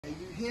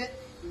you hit,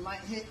 you might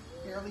hit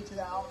barely to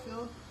the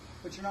outfield,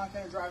 but you're not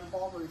going to drive the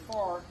ball very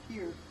far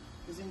here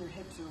because then your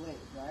hips are late,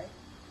 right?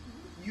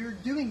 You're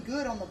doing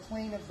good on the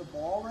plane of the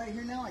ball right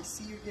here now. I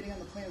see you're getting on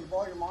the plane of the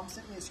ball. Your mom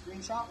sent me a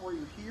screenshot where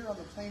you're here on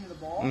the plane of the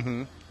ball.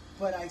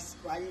 But I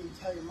didn't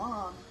tell your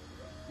mom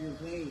you're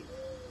late.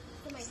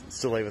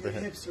 Still late with the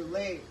Your hips. hips are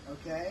late,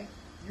 okay?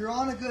 You're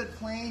on a good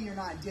plane. You're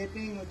not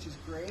dipping, which is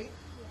great.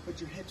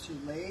 But your hips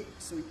are late.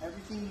 So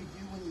everything you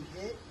do when you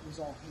hit was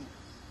all hands.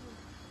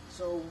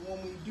 So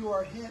when we do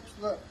our hips,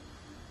 look.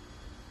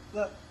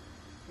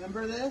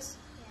 Remember this?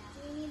 Yeah.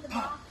 Do we need the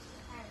box?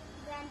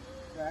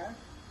 Okay.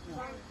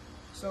 No.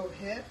 So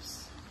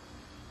hips.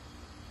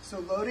 So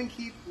load and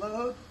keep,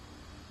 load,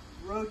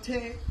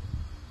 rotate.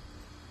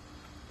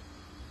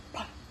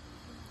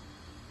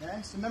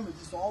 Okay, so remember,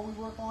 this is all we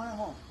work on at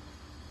home.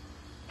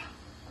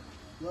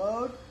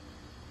 Load,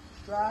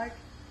 strike,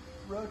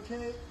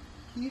 rotate,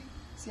 keep.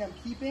 See, I'm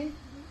keeping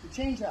the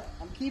change up.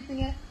 I'm keeping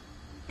it.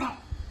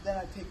 Then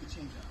I take the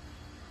change up.